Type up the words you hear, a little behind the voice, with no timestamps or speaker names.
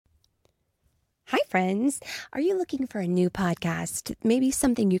friends. Are you looking for a new podcast? Maybe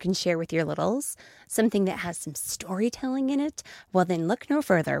something you can share with your littles? Something that has some storytelling in it? Well, then look no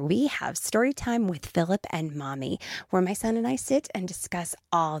further. We have Storytime with Philip and Mommy, where my son and I sit and discuss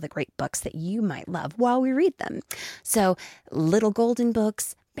all the great books that you might love while we read them. So, little golden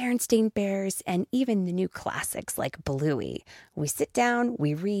books, Berenstain Bears, and even the new classics like Bluey. We sit down,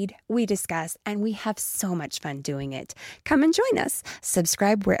 we read, we discuss, and we have so much fun doing it. Come and join us.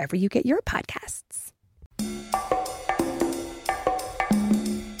 Subscribe wherever you get your podcasts.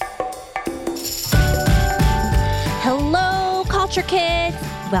 Hello, Culture Kids!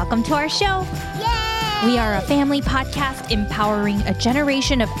 Welcome to our show. Yay! We are a family podcast empowering a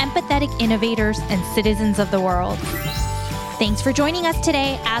generation of empathetic innovators and citizens of the world. Thanks for joining us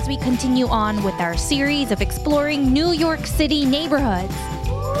today as we continue on with our series of exploring New York City neighborhoods.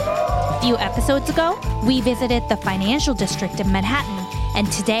 A few episodes ago, we visited the financial district of Manhattan,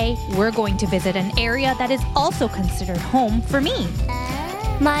 and today we're going to visit an area that is also considered home for me.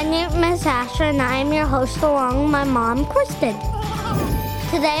 My name is Asher, and I'm your host along with my mom, Kristen.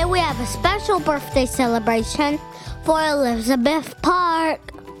 Today we have a special birthday celebration for Elizabeth Park.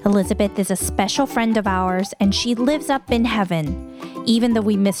 Elizabeth is a special friend of ours, and she lives up in heaven. Even though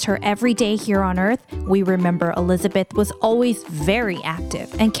we missed her every day here on Earth, we remember Elizabeth was always very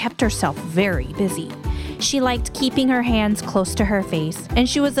active and kept herself very busy. She liked keeping her hands close to her face, and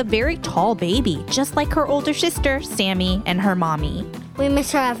she was a very tall baby, just like her older sister, Sammy, and her mommy. We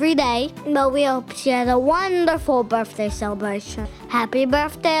miss her every day, but we hope she had a wonderful birthday celebration. Happy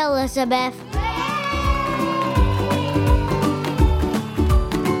birthday, Elizabeth!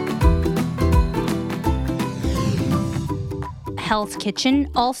 Hell's Kitchen,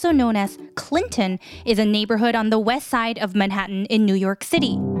 also known as Clinton, is a neighborhood on the west side of Manhattan in New York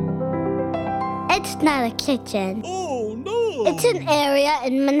City. It's not a kitchen. Oh, no! It's an area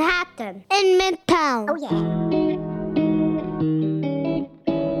in Manhattan, in Midtown. Oh, yeah.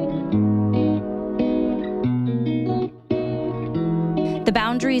 The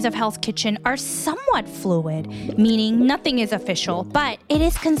boundaries of Hell's Kitchen are somewhat fluid, meaning nothing is official, but it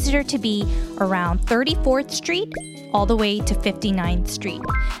is considered to be around 34th Street all the way to 59th Street,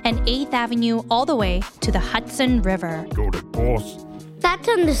 and 8th Avenue all the way to the Hudson River. Go to boss. That's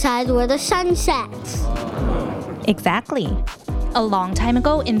on the side where the sun sets. Exactly. A long time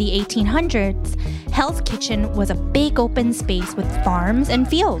ago in the 1800s, Hell's Kitchen was a big open space with farms and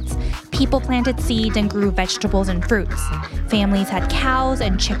fields. People planted seeds and grew vegetables and fruits. Families had cows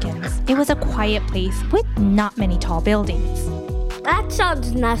and chickens. It was a quiet place with not many tall buildings. That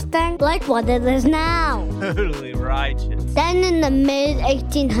sounds nothing like what it is now. Totally righteous. Then in the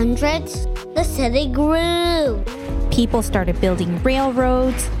mid-1800s, the city grew. People started building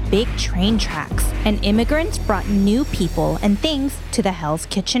railroads, big train tracks, and immigrants brought new people and things to the Hell's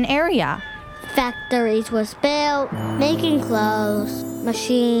Kitchen area. Factories was built, making clothes,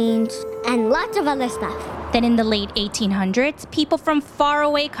 machines, and lots of other stuff. Then in the late 1800s, people from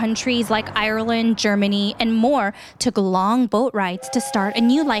faraway countries like Ireland, Germany, and more took long boat rides to start a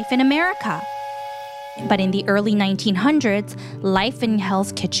new life in America. But in the early 1900s, life in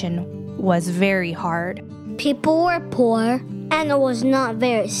Hell's Kitchen was very hard. People were poor, and it was not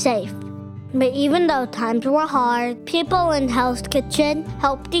very safe. But even though times were hard, people in Hell's Kitchen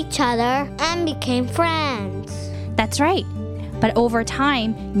helped each other and became friends. That's right. But over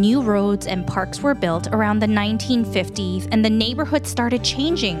time, new roads and parks were built around the 1950s, and the neighborhood started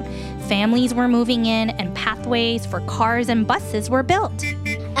changing. Families were moving in, and pathways for cars and buses were built.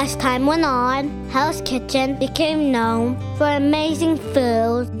 As time went on, Hell's Kitchen became known for amazing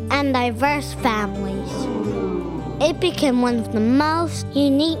food and diverse families. It became one of the most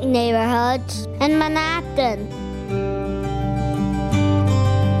unique neighborhoods in Manhattan.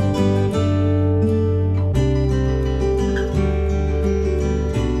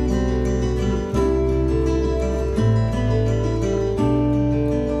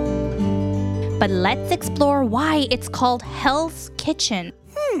 But let's explore why it's called Hell's Kitchen.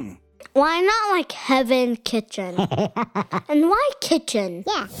 Why not like Heaven Kitchen? And why kitchen?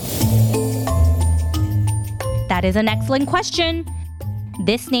 Yeah. That is an excellent question.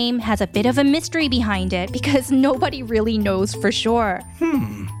 This name has a bit of a mystery behind it because nobody really knows for sure.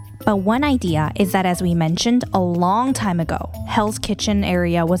 But one idea is that, as we mentioned a long time ago, Hell's Kitchen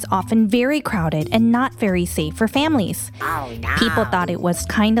area was often very crowded and not very safe for families. Oh, no. People thought it was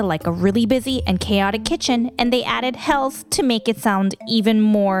kind of like a really busy and chaotic kitchen, and they added Hell's to make it sound even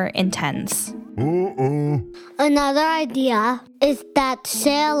more intense. Another idea is that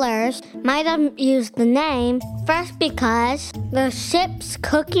sailors might have used the name first because the ship's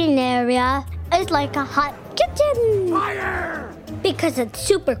cooking area is like a hot kitchen. Fire! because it's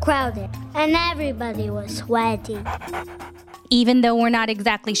super crowded and everybody was sweaty. Even though we're not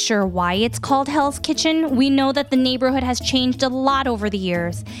exactly sure why it's called Hell's Kitchen, we know that the neighborhood has changed a lot over the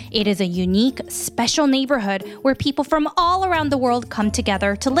years. It is a unique, special neighborhood where people from all around the world come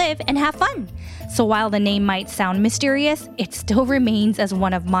together to live and have fun. So while the name might sound mysterious, it still remains as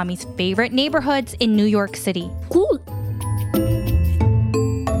one of Mommy's favorite neighborhoods in New York City. Cool.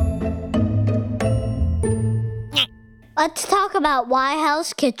 Let's talk about why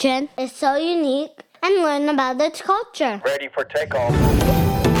Hell's Kitchen is so unique and learn about its culture. Ready for takeoff.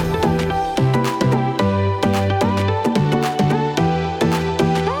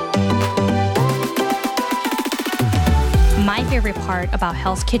 My favorite part about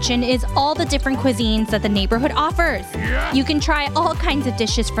Hell's Kitchen is all the different cuisines that the neighborhood offers. You can try all kinds of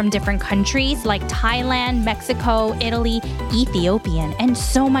dishes from different countries like Thailand, Mexico, Italy, Ethiopian, and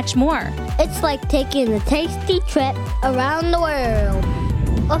so much more. It's like taking a tasty trip around the world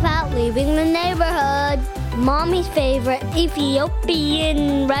without leaving the neighborhood. Mommy's favorite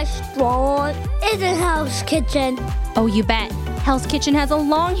Ethiopian restaurant is a Hell's Kitchen. Oh, you bet. Hell's Kitchen has a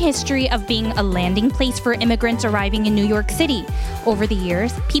long history of being a landing place for immigrants arriving in New York City. Over the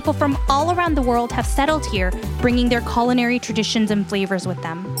years, people from all around the world have settled here, bringing their culinary traditions and flavors with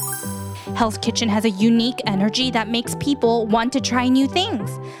them. Hell's Kitchen has a unique energy that makes people want to try new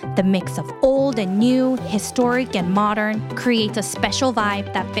things. The mix of old and new, historic and modern, creates a special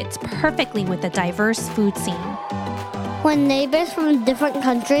vibe that fits perfectly with the diverse food scene. When neighbors from different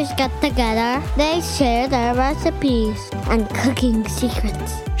countries get together, they share their recipes and cooking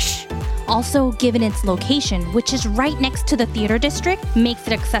secrets. Also, given its location, which is right next to the theater district, makes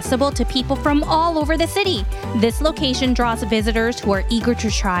it accessible to people from all over the city. This location draws visitors who are eager to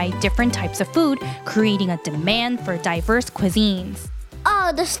try different types of food, creating a demand for diverse cuisines.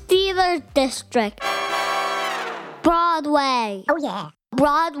 Oh, the theater district. Broadway. Oh, yeah.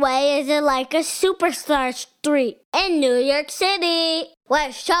 Broadway is like a superstar street in New York City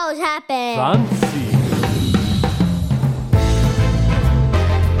where shows happen. Fancy.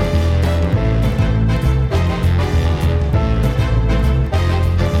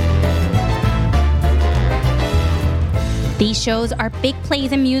 These shows are big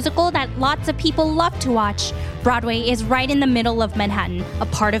plays and musicals that lots of people love to watch. Broadway is right in the middle of Manhattan, a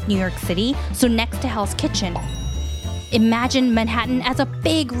part of New York City, so next to Hell's Kitchen. Imagine Manhattan as a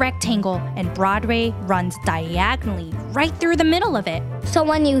big rectangle, and Broadway runs diagonally right through the middle of it. So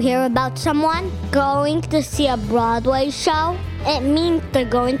when you hear about someone going to see a Broadway show, it means they're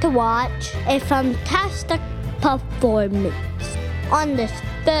going to watch a fantastic performance on this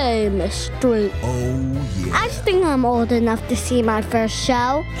famous street. Oh, yeah. I think I'm old enough to see my first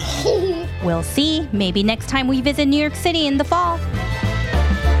show. We'll see. Maybe next time we visit New York City in the fall.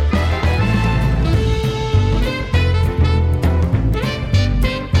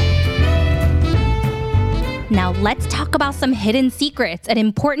 Now let's talk about some hidden secrets and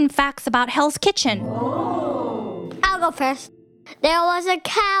important facts about Hell's Kitchen. I'll go first. There was a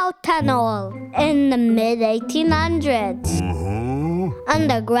cow tunnel in the mid-1800s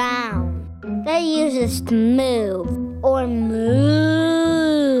underground. They used this to move or move.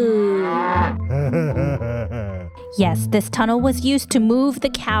 Yes, this tunnel was used to move the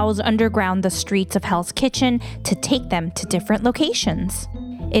cows underground the streets of Hell's Kitchen to take them to different locations.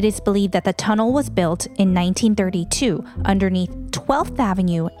 It is believed that the tunnel was built in 1932 underneath 12th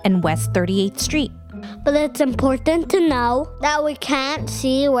Avenue and West 38th Street. But it's important to know that we can't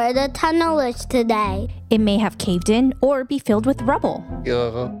see where the tunnel is today. It may have caved in or be filled with rubble.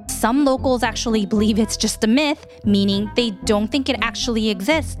 Some locals actually believe it's just a myth, meaning they don't think it actually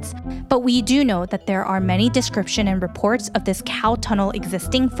exists. But we do know that there are many descriptions and reports of this cow tunnel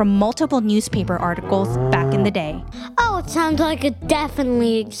existing from multiple newspaper articles back in the day. Oh, it sounds like it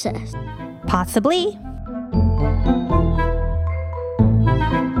definitely exists. Possibly.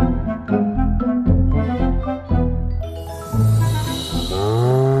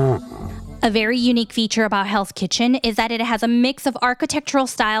 A very unique feature about Hell's Kitchen is that it has a mix of architectural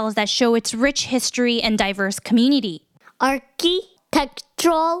styles that show its rich history and diverse community.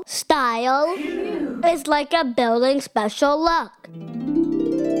 Architectural style is like a building's special look.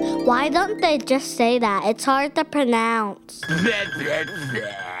 Why don't they just say that? It's hard to pronounce.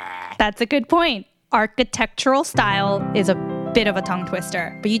 That's a good point. Architectural style is a bit of a tongue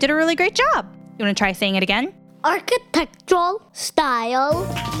twister, but you did a really great job. You want to try saying it again? Architectural style.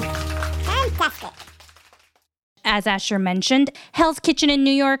 Fantastic. As Asher mentioned, Hell's Kitchen in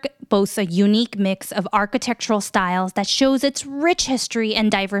New York boasts a unique mix of architectural styles that shows its rich history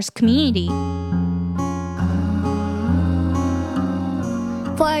and diverse community.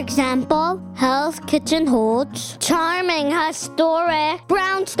 For example, Hell's Kitchen holds charming, historic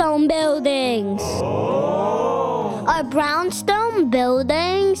brownstone buildings. Are brownstone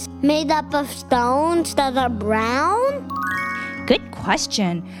buildings made up of stones that are brown? Good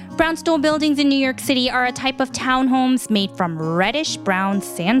question. Brownstone buildings in New York City are a type of townhomes made from reddish-brown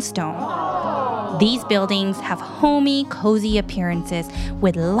sandstone. These buildings have homey, cozy appearances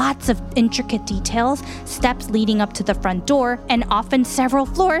with lots of intricate details, steps leading up to the front door, and often several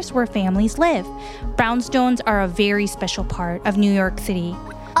floors where families live. Brownstones are a very special part of New York City.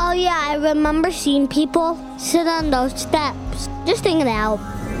 Oh yeah, I remember seeing people sit on those steps, just hanging out.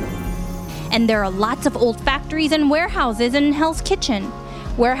 And there are lots of old factories and warehouses in Hell's Kitchen.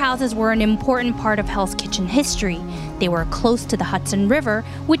 Warehouses were an important part of Hell's Kitchen history. They were close to the Hudson River,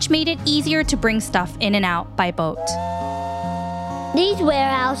 which made it easier to bring stuff in and out by boat. These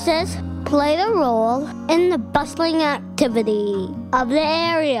warehouses played a role in the bustling activity of the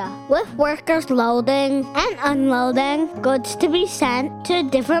area, with workers loading and unloading goods to be sent to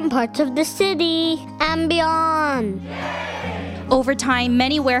different parts of the city and beyond. Over time,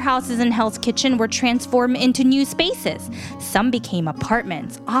 many warehouses in Hell's Kitchen were transformed into new spaces. Some became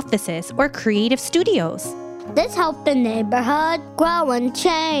apartments, offices, or creative studios. This helped the neighborhood grow and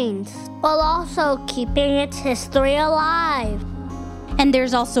change, while also keeping its history alive. And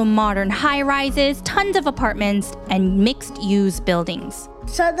there's also modern high-rises, tons of apartments, and mixed-use buildings.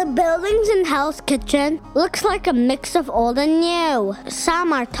 So the buildings in Hell's Kitchen looks like a mix of old and new.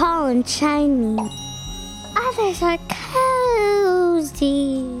 Some are tall and shiny. Others are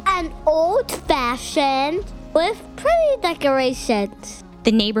cozy and old-fashioned with pretty decorations.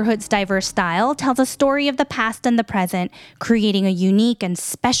 The neighborhood's diverse style tells a story of the past and the present, creating a unique and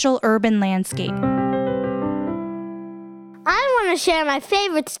special urban landscape. I want to share my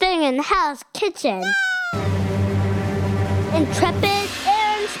favorite thing in Hell's Kitchen. Intrepid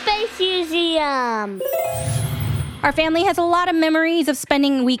Space Museum. Our family has a lot of memories of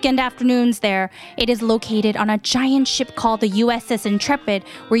spending weekend afternoons there. It is located on a giant ship called the USS Intrepid,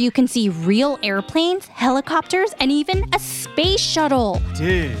 where you can see real airplanes, helicopters, and even a space shuttle.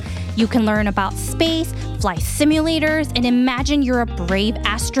 Dude. You can learn about space, fly simulators, and imagine you're a brave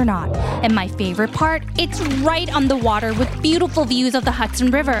astronaut. And my favorite part, it's right on the water with beautiful views of the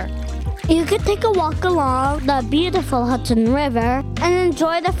Hudson River. You could take a walk along the beautiful Hudson River and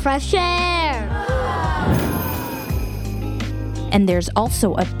enjoy the fresh air. And there's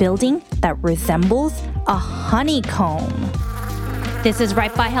also a building that resembles a honeycomb. This is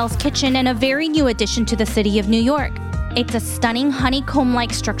right by Hell's Kitchen and a very new addition to the city of New York. It's a stunning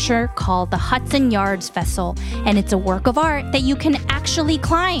honeycomb-like structure called the Hudson Yards vessel, and it's a work of art that you can actually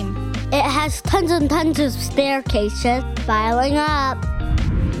climb. It has tons and tons of staircases piling up,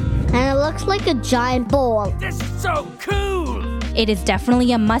 and it looks like a giant bowl. This is so cool! It is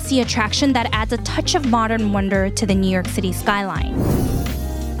definitely a must-see attraction that adds a touch of modern wonder to the New York City skyline.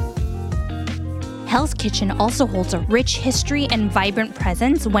 Hell's Kitchen also holds a rich history and vibrant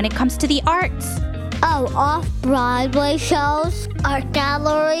presence when it comes to the arts. Oh, Off-Broadway shows, art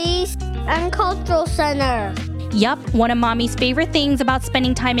galleries, and cultural centers. Yup, one of Mommy's favorite things about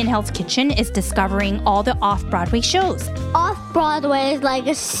spending time in Hell's Kitchen is discovering all the Off-Broadway shows. Off-Broadway is like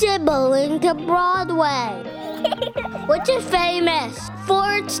a sibling to Broadway, which is famous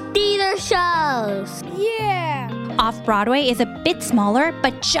for its theater shows. Yeah! Off-Broadway is a bit smaller,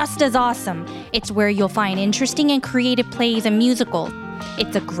 but just as awesome. It's where you'll find interesting and creative plays and musicals.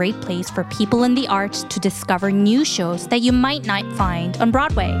 It's a great place for people in the arts to discover new shows that you might not find on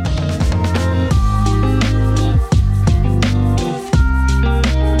Broadway.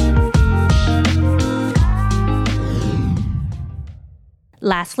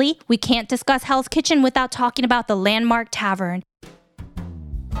 Lastly, we can't discuss Hell's Kitchen without talking about the Landmark Tavern.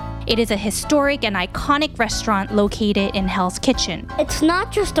 It is a historic and iconic restaurant located in Hell's Kitchen. It's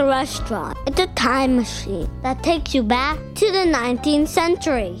not just a restaurant, it's a time machine that takes you back to the 19th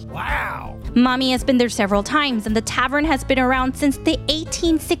century. Wow! Mommy has been there several times, and the tavern has been around since the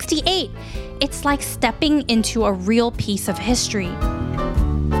 1868. It's like stepping into a real piece of history.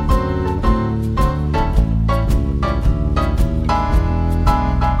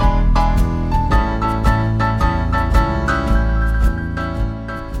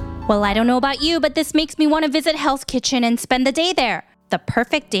 Well, I don't know about you, but this makes me want to visit Hell's Kitchen and spend the day there. The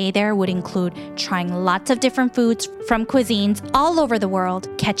perfect day there would include trying lots of different foods from cuisines all over the world,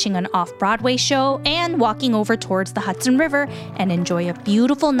 catching an off-Broadway show, and walking over towards the Hudson River and enjoy a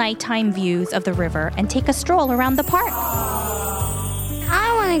beautiful nighttime views of the river and take a stroll around the park.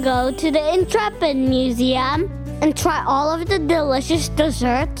 I want to go to the Intrepid Museum and try all of the delicious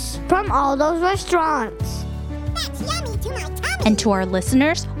desserts from all those restaurants. That's yummy to my tummy! And to our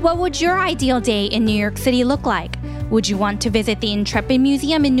listeners, what would your ideal day in New York City look like? Would you want to visit the Intrepid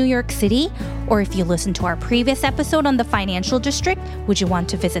Museum in New York City? Or if you listened to our previous episode on the Financial District, would you want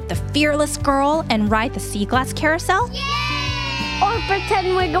to visit the Fearless Girl and ride the Sea Glass Carousel? Yeah! Or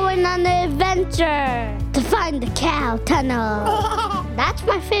pretend we're going on an adventure to find the cow tunnel. That's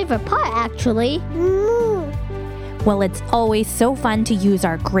my favorite part, actually. Well, it's always so fun to use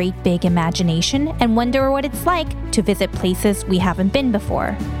our great big imagination and wonder what it's like to visit places we haven't been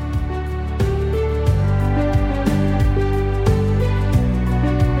before.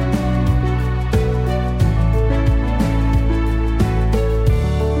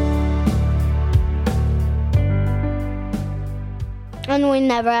 And we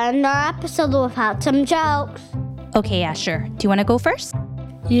never end our episode without some jokes. Okay, yeah, sure. Do you want to go first?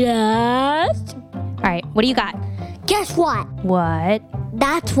 Yes. All right, what do you got? Guess what? What?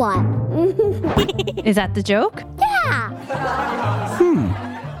 That's what. Is that the joke? Yeah.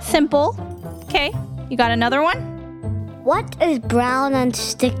 Simple. Okay, you got another one? What is brown and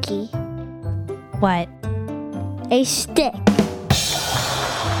sticky? What? A stick.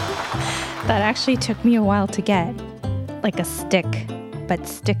 That actually took me a while to get. Like a stick, but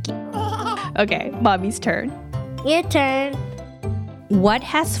sticky. Okay, Mommy's turn. Your turn. What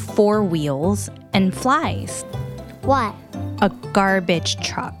has 4 wheels and flies? What? A garbage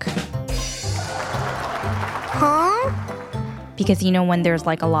truck. Huh? Because you know when there's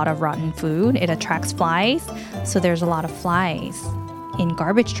like a lot of rotten food, it attracts flies. So there's a lot of flies in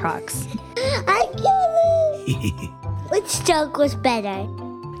garbage trucks. I get it. Which joke was better?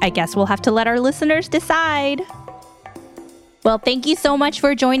 I guess we'll have to let our listeners decide. Well, thank you so much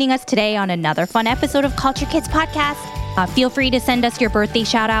for joining us today on another fun episode of Culture Kids Podcast. Feel free to send us your birthday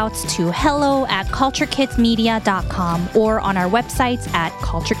shout-outs to hello@culturekidsmedia.com or on our websites at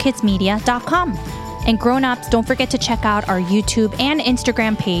culturekidsmedia.com. And grown-ups, don't forget to check out our YouTube and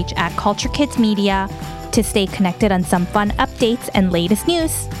Instagram page at Culture Kids Media to stay connected on some fun updates and latest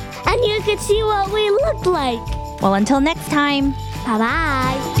news. And you can see what we look like. Well, until next time.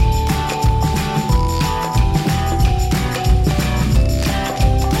 Bye-bye.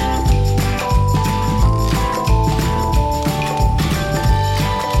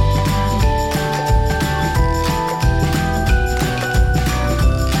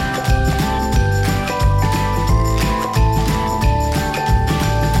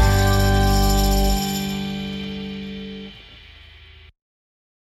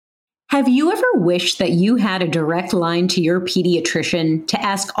 Have you ever wished that you had a direct line to your pediatrician to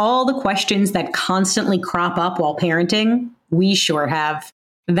ask all the questions that constantly crop up while parenting? We sure have.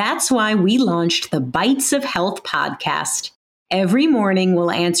 That's why we launched the Bites of Health podcast. Every morning, we'll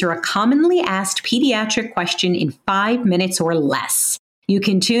answer a commonly asked pediatric question in 5 minutes or less. You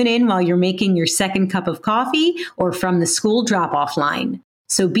can tune in while you're making your second cup of coffee or from the school drop-off line.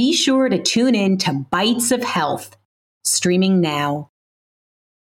 So be sure to tune in to Bites of Health, streaming now.